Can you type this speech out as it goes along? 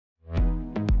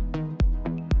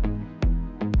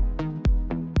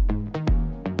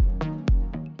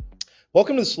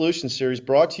Welcome to the Solution Series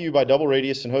brought to you by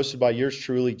DoubleRadius and hosted by yours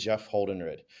truly, Jeff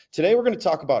Holdenred. Today we're going to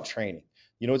talk about training.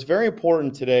 It's very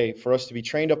important today for us to be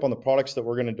trained up on the products that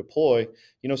we're going to deploy,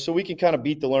 so we can kind of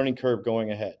beat the learning curve going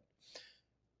ahead.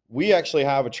 We actually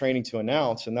have a training to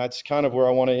announce, and that's kind of where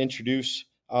I want to introduce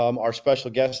our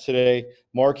special guest today,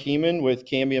 Mark Hemann with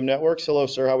Cambium Networks. Hello,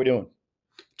 sir. How are we doing?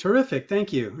 Terrific.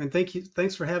 Thank you. And thank you.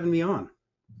 Thanks for having me on.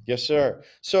 Yes, sir.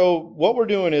 So what we're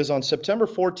doing is on September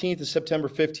 14th to September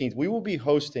 15th, we will be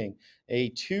hosting a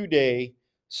 2-day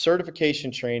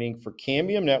certification training for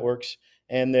Cambium Networks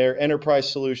and their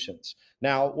enterprise solutions.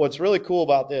 Now, what's really cool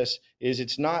about this is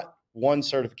it's not one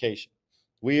certification.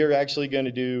 We are actually going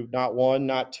to do not one,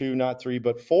 not two, not three,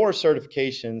 but four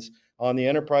certifications on the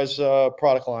enterprise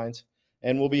product lines,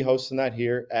 and we'll be hosting that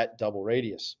here at Double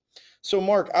Radius. So,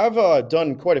 Mark, I've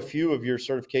done quite a few of your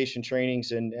certification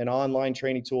trainings and online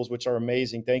training tools, which are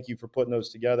amazing. Thank you for putting those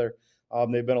together.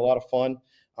 They've been a lot of fun.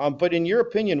 But in your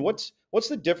opinion, what's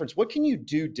the difference? What can you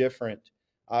do different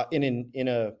in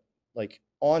a like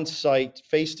on-site,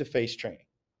 face-to-face training?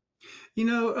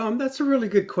 That's a really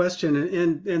good question.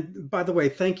 And by the way,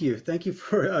 thank you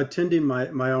for attending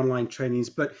my online trainings.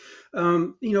 But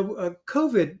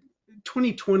COVID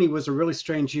 2020 was a really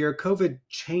strange year. COVID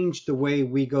changed the way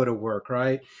we go to work,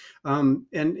 right? And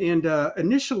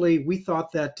initially we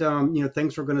thought that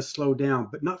things were going to slow down,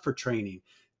 but not for training.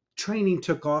 Training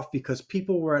took off because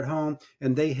people were at home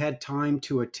and they had time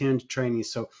to attend training.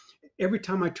 So every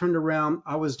time I turned around,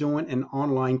 I was doing an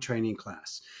online training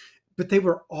class, but they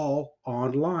were all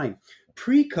online.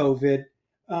 Pre-COVID,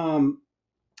 um,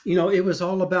 it was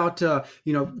all about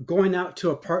going out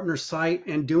to a partner site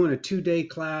and doing a 2-day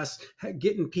class,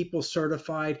 getting people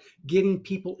certified, getting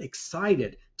people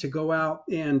excited to go out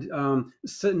and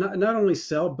not only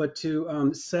sell but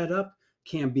to set up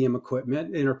Cambium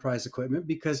equipment, enterprise equipment,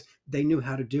 because they knew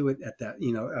how to do it at that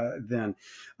then.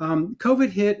 COVID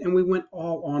hit and we went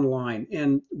all online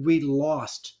and we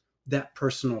lost that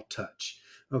personal touch.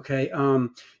 Okay,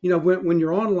 when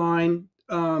you're online.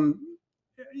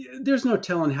 There's no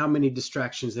telling how many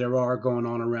distractions there are going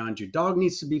on around you. Dog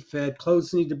needs to be fed,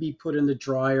 clothes need to be put in the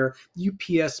dryer,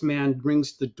 UPS man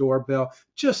rings the doorbell,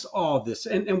 just all this.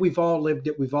 And we've all lived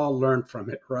it, we've all learned from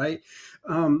it, right?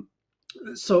 Um,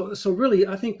 so really,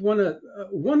 I think one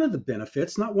of the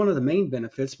benefits, not one of the main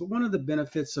benefits, but one of the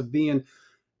benefits of being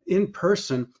in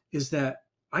person is that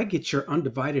I get your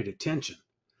undivided attention.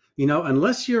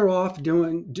 Unless you're off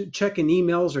checking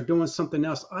emails or doing something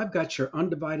else, I've got your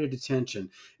undivided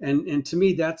attention. And to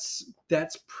me, that's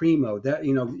primo. That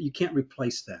you can't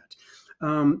replace that.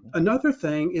 Another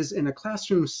thing is in a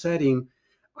classroom setting,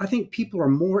 I think people are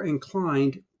more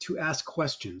inclined to ask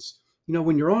questions.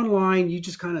 When you're online, you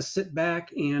just kind of sit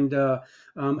back and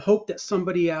hope that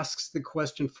somebody asks the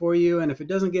question for you. And if it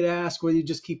doesn't get asked, well, you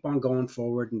just keep on going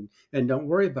forward and don't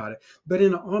worry about it. But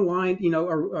in an online,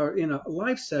 or in a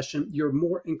live session, you're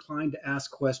more inclined to ask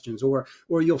questions, or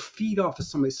you'll feed off of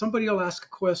somebody. Somebody will ask a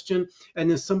question, and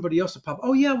then somebody else will pop.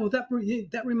 Oh yeah, well that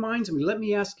reminds me. Let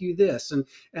me ask you this, and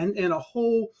a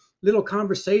whole little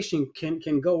conversation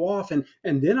can go off, and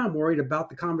then I'm worried about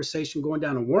the conversation going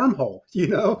down a wormhole.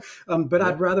 But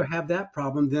I'd Yep. rather have that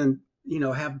problem than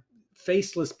have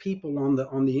faceless people on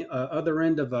the other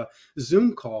end of a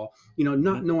Zoom call,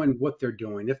 not Mhm. knowing what they're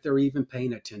doing, if they're even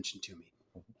paying attention to me.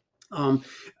 Um,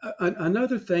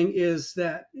 Another thing is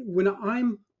that when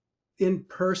I'm in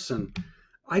person,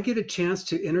 I get a chance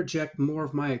to interject more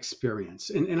of my experience.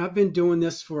 And I've been doing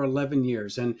this for 11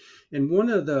 years. And one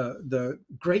of the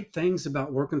great things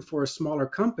about working for a smaller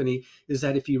company is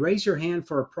that if you raise your hand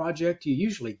for a project, you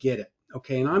usually get it.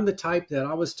 Okay. And I'm the type that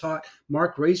I was taught,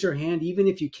 Mark, raise your hand. Even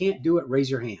if you can't do it,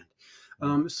 raise your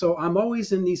hand. So I'm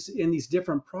always in these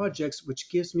different projects, which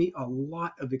gives me a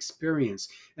lot of experience.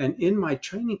 And in my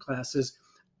training classes,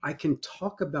 I can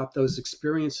talk about those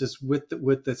experiences with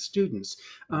the students.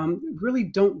 Really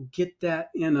don't get that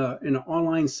in an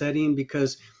online setting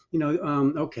because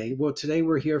okay, well today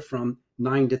we're here from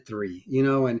 9 to 3,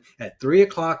 and at 3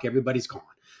 o'clock everybody's gone.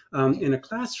 In a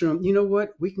classroom, you know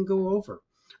what, we can go over.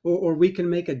 Or we can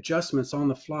make adjustments on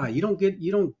the fly. You don't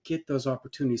get those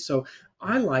opportunities. So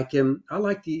I like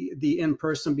the in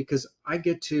person because I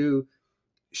get to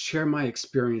share my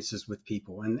experiences with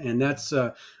people, and that's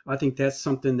I think that's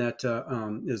something that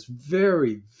is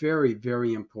very, very,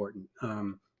 very important.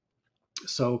 I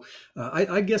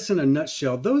guess in a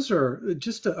nutshell, those are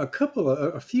just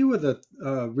a few of the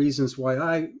reasons why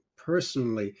I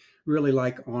personally really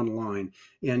like online.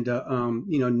 And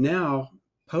now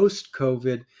post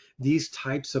COVID, these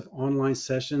types of online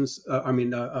sessions,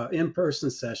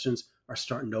 in-person sessions are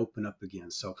starting to open up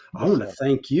again. So I Yes, want to sir.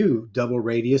 thank you, Double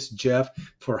Radius, Jeff,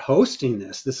 for hosting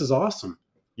this. This is awesome.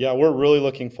 Yeah, we're really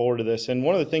looking forward to this. And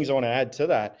one of the things I want to add to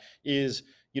that is,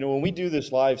 when we do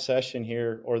this live session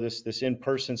here or this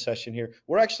in-person session here,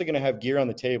 we're actually going to have gear on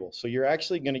the table. So you're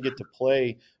actually going to get to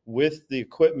play with the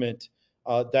equipment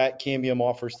that Cambium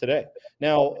offers today.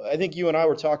 Now, I think you and I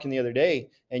were talking the other day,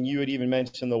 and you had even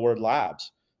mentioned the word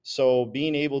labs. So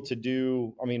being able to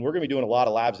do, I mean, we're going to be doing a lot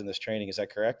of labs in this training. Is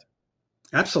that correct?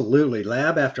 Absolutely,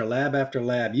 lab after lab after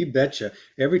lab. You betcha.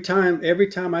 Every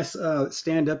time I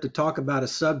stand up to talk about a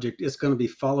subject, it's going to be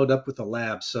followed up with a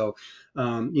lab. So,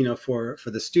 for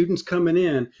the students coming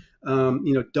in,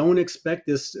 don't expect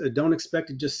this. Don't expect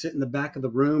to just sit in the back of the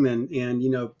room and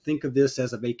think of this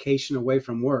as a vacation away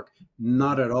from work.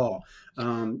 Not Mhm. at all.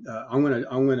 I'm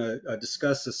gonna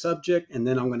discuss the subject, and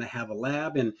then I'm gonna have a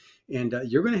lab, and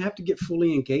you're gonna have to get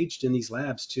fully engaged in these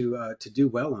labs to do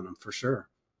well on them for sure.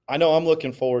 I know I'm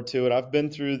looking forward to it. I've been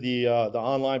through the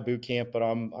online boot camp, but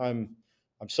I'm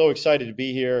so excited to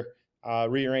be here.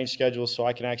 Rearrange schedules so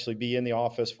I can actually be in the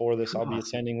office for this. I'll be Awesome.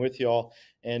 attending with y'all,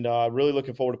 and really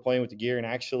looking forward to playing with the gear and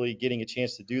actually getting a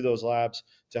chance to do those labs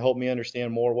to help me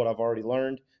understand more what I've already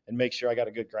learned and make sure I got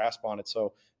a good grasp on it.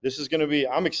 So this is going to be.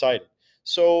 I'm excited.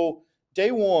 So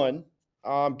day one.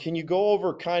 Can you go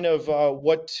over kind of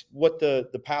what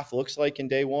the path looks like in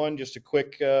day one? Just a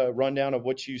quick rundown of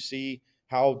what you see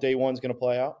how day one's going to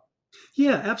play out?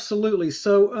 Yeah, absolutely.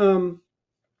 So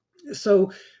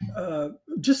uh,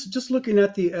 just looking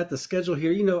at the schedule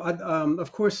here,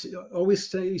 of course,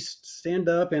 always stand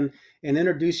up and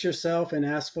introduce yourself and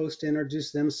ask folks to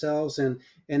introduce themselves, and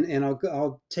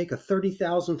I'll take a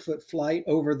 30,000 foot flight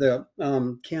over the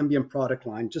Cambium product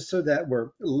line just so that we're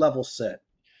level set.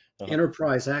 Uh-huh.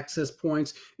 Enterprise access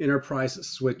points, enterprise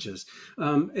switches.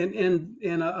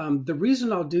 The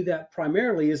reason I'll do that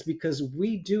primarily is because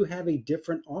we do have a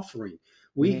different offering.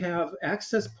 We Hmm. have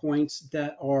access points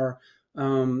that are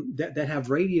that have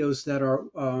radios that are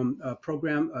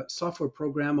software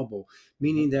programmable, Hmm.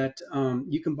 meaning that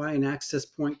you can buy an access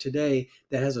point today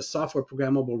that has a software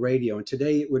programmable radio, and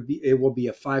today it will be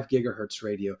a 5 gigahertz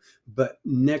radio, but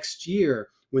next year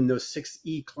when those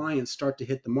 6E clients start to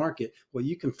hit the market, well,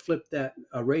 you can flip that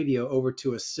radio over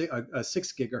to a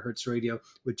 6 gigahertz radio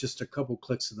with just a couple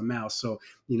clicks of the mouse. So,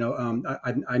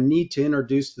 I need to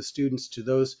introduce the students to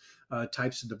those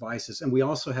types of devices. And we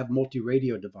also have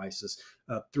multi-radio devices,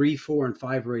 3, 4, and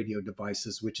 5 radio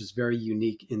devices, which is very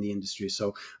unique in the industry.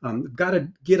 So, got to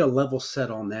get a level set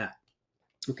on that.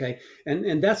 Okay.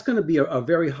 And that's going to be a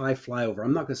very high flyover.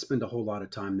 I'm not going to spend a whole lot of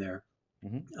time there.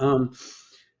 Hmm. Um,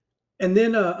 and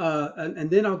then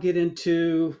I'll get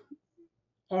into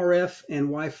RF and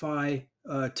Wi-Fi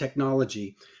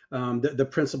technology, the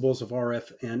principles of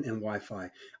RF and Wi-Fi.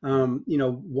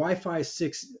 Wi-Fi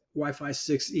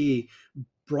 6E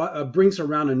brings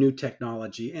around a new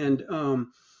technology,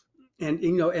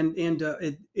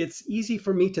 it's easy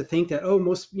for me to think that, oh,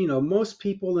 most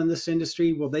people in this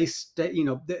industry, well, they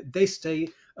stay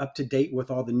up to date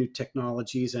with all the new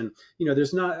technologies, and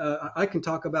there's not I can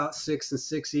talk about 6 and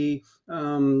 6E,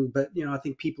 but I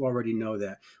think people already know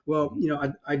that. Well,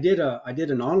 Hmm. I did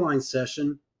an online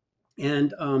session,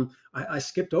 and I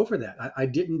skipped over that. I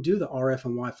didn't do the RF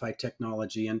and Wi-Fi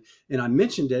technology, and I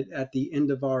mentioned it at the end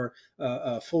of our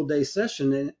full day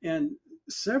session, and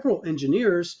several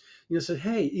engineers, said,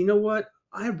 "Hey, you know what?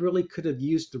 I really could have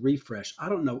used the refresh. I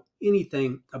don't know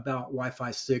anything about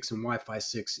Wi-Fi 6 and Wi-Fi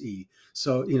 6E,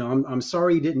 so I'm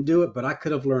sorry you didn't do it, but I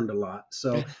could have learned a lot."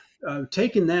 So,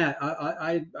 taking that,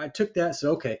 I took that and said,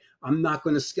 "Okay, I'm not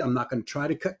going to try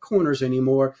to cut corners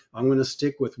anymore. I'm going to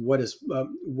stick with what has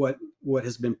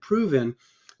been proven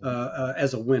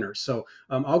as a winner." So,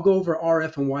 I'll go over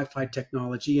RF and Wi-Fi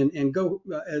technology, and go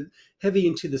heavy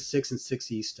into the 6 and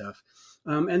 6E stuff.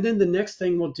 And then the next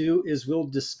thing we'll do is we'll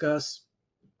discuss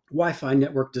Wi-Fi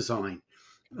network design,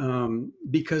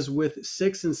 because with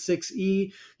 6 and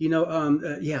 6E,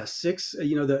 six,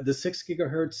 the 6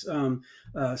 gigahertz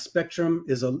spectrum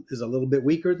is a little bit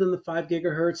weaker than the 5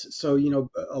 gigahertz. So,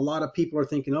 a lot of people are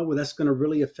thinking, oh, well, that's going to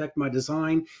really affect my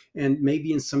design. And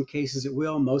maybe in some cases it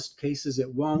will, most cases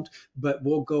it won't, but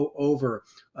we'll go over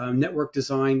network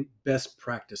design best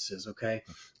practices. Okay.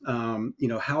 How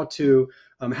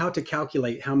to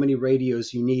calculate how many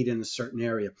radios you need in a certain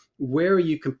area, where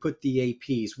you can put the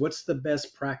APs, what's the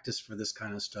best practice for this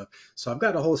kind of stuff. So I've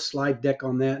got a whole slide deck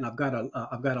on that, and I've got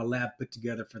a lab put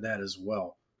together for that as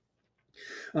well.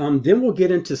 Then we'll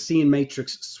get into C and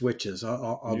matrix switches.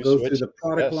 I'll New go through switches. the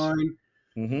product Yes. line.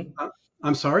 Hmm.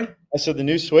 I'm sorry. I said the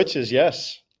new switches.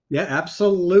 Yes. Yeah,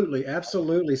 absolutely,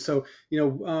 absolutely. So,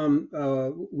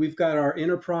 we've got our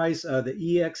enterprise,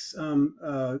 the EX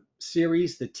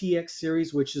series, the TX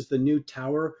series, which is the new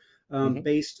tower Hmm.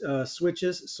 based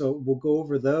switches. So we'll go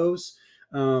over those.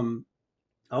 Um,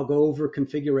 I'll go over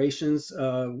configurations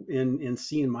in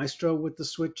C and Maestro with the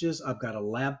switches. I've got a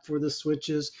lab for the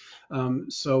switches,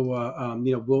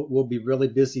 we'll be really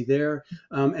busy there.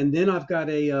 And then I've got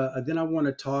then I want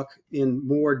to talk in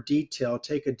more detail,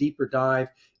 take a deeper dive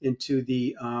into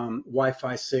the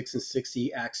Wi-Fi 6 and 6E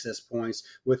access points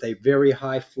with a very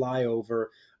high flyover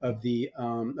of the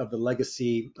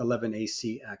legacy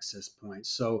 11AC access points.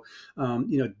 So,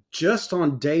 just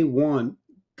on day one,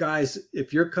 guys,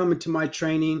 if you're coming to my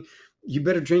training, you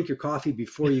better drink your coffee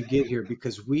before you get here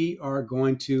because we are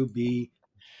going to be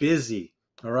busy.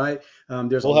 All right.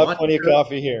 There's a We'll have lot to plenty of cover.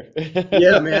 coffee here.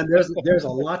 Yeah, man. There's a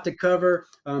lot to cover.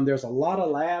 There's a lot of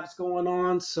labs going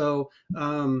on. So,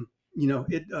 I'm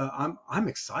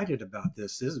excited about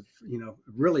this. This is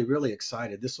really really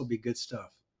excited. This will be good stuff.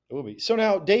 It will be. So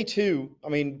now day two, I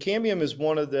mean, Cambium is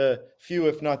one of the few,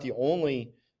 if not the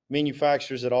only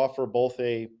manufacturers that offer both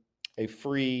a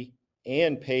free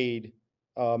and paid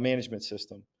management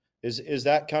system. Is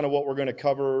that kind of what we're going to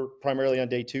cover primarily on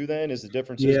day two then? Is the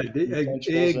differences Yeah, between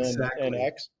Essentials and exactly.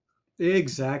 X?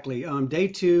 Exactly. Day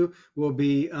two will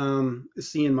be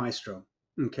C and Maestro.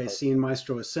 Okay, C Perfect. and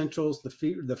Maestro Essentials,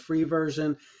 the free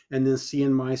version, and then C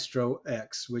and Maestro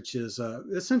X, which is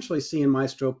essentially C and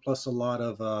Maestro plus a lot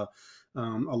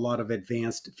of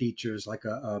advanced features like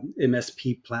a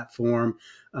MSP platform.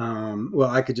 Well,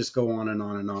 I could just go on and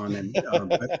on and on, and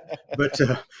but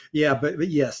yeah, but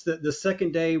yes, the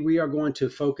second day we are going to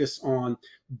focus on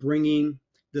bringing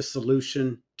the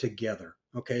solution together.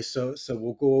 Okay, so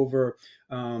we'll go over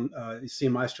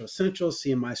CM Maestro Essentials,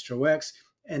 CM Maestro X,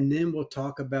 and then we'll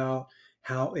talk about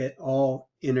how it all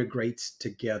integrates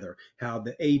together, how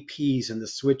the APs and the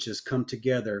switches come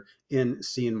together in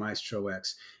CM Maestro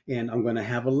X. And I'm going to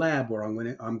have a lab where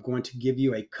I'm going to give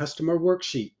you a customer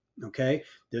worksheet. Okay,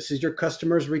 this is your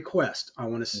customer's request. I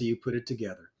want to see you put it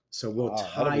together. So we'll Ah,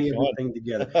 that'll be tie fun. everything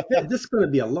together. This is going to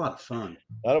be a lot of fun.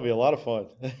 That'll be a lot of fun.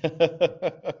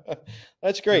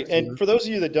 That's great. And Absolutely. for those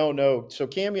of you that don't know, so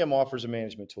Cambium offers a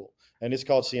management tool, and it's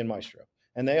called CN Maestro.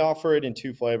 And they offer it in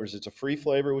two flavors. It's a free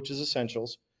flavor, which is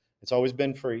Essentials. It's always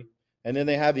been free. And then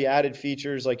they have the added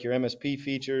features like your MSP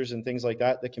features and things like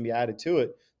that that can be added to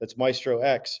it. That's Maestro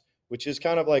X, which is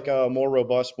kind of like a more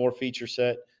robust, more feature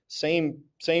set. Same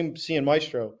CN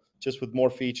Maestro, just with more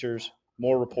features,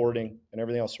 more reporting, and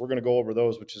everything else. So we're going to go over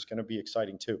those, which is going to be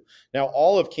exciting too. Now,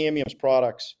 all of Cambium's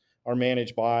products are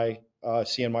managed by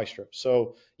CN Maestro.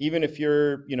 So even if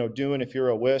you're, if you're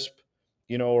a WISP,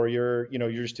 or you're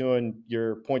just doing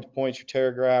your point to points, your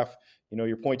Terragraph,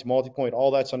 your point to multi-point, all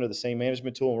that's under the same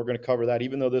management tool. And we're going to cover that.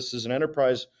 Even though this is an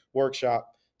enterprise workshop,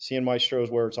 CN Maestro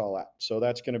is where it's all at. So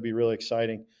that's going to be really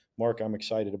exciting. Mark, I'm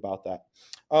excited about that.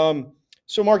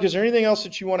 So Mark, is there anything else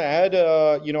that you want to add?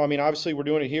 I mean, obviously we're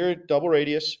doing it here at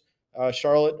DoubleRadius,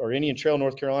 Charlotte or Indian Trail,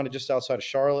 North Carolina, just outside of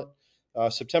Charlotte.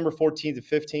 September 14th to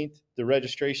 15th. The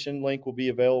registration link will be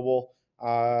available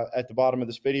at the bottom of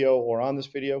this video or on this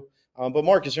video. But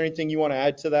Mark, is there anything you want to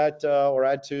add to that or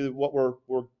add to what we're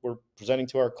presenting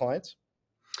to our clients?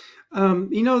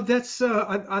 That's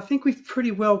I think we've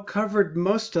pretty well covered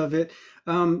most of it.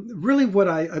 Really,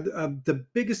 the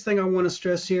biggest thing I want to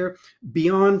stress here,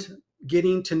 beyond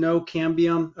getting to know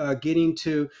Cambium, getting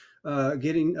to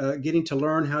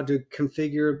learn how to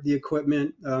configure the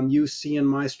equipment, use CN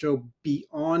Maestro.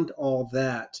 Beyond all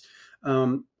that,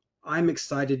 um, I'm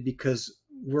excited because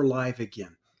we're live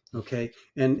again. Okay,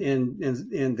 and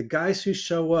the guys who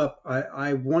show up,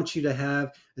 I want you to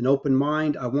have an open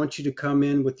mind. I want you to come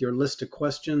in with your list of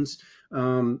questions.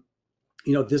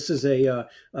 This is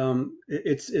it's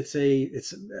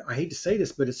I hate to say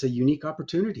this, but it's a unique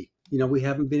opportunity. We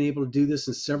haven't been able to do this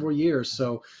in several years,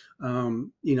 so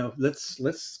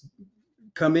let's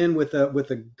come in with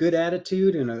a good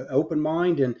attitude and an open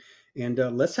mind, and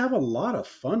let's have a lot of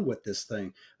fun with this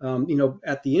thing.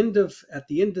 At the end of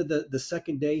the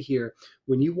second day here,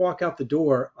 when you walk out the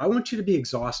door, I want you to be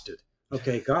exhausted.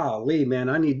 Okay, golly, man,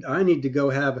 I need to go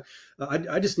have.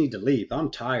 I just need to leave. I'm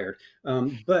tired.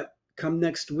 But come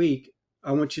next week,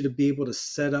 I want you to be able to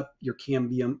set up your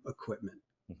Cambium equipment.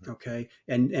 Mhm. Okay,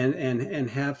 and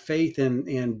have faith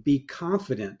and be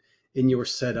confident in your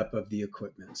setup of the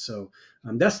equipment. So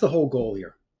that's the whole goal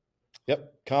here.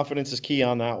 Yep, confidence is key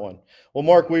on that one. Well,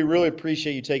 Mark, we really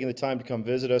appreciate you taking the time to come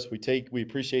visit us. We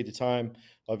appreciate the time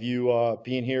of you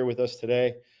being here with us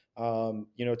today. To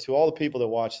all the people that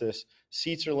watch this,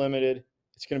 seats are limited.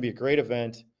 It's going to be a great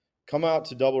event. Come out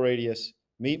to Double Radius,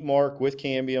 Meet Mark with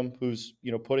Cambium, who's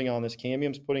putting on this.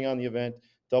 Cambium's putting on the event.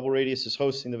 DoubleRadius is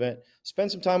hosting the event.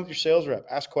 Spend some time with your sales rep.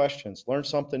 Ask questions. Learn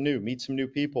something new. Meet some new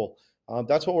people.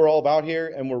 That's what we're all about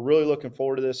here, and we're really looking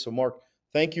forward to this. So, Mark,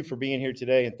 thank you for being here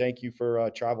today, and thank you for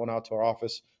traveling out to our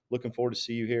office. Looking forward to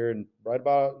see you here in right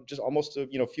about just almost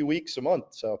a few weeks, a month.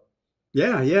 So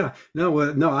Yeah, yeah.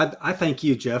 No, no. I thank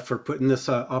you, Jeff, for putting this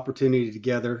opportunity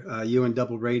together. You and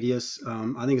Double Radius.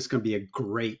 I think it's going to be a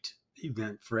great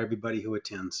event for everybody who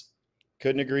attends.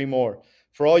 couldn't agree more.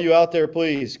 For all you out there,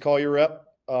 please call your rep,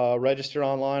 register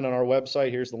online on our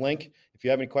website. Here's the link. If you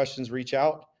have any questions, reach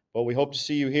out. But we hope to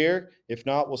see you here. If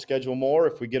not, we'll schedule more.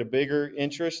 If we get a bigger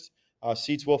interest,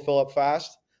 seats will fill up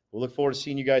fast. We'll look forward to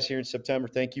seeing you guys here in September.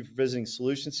 Thank you for visiting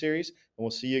Solution Series, and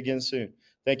we'll see you again soon.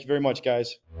 Thank you very much,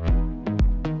 guys.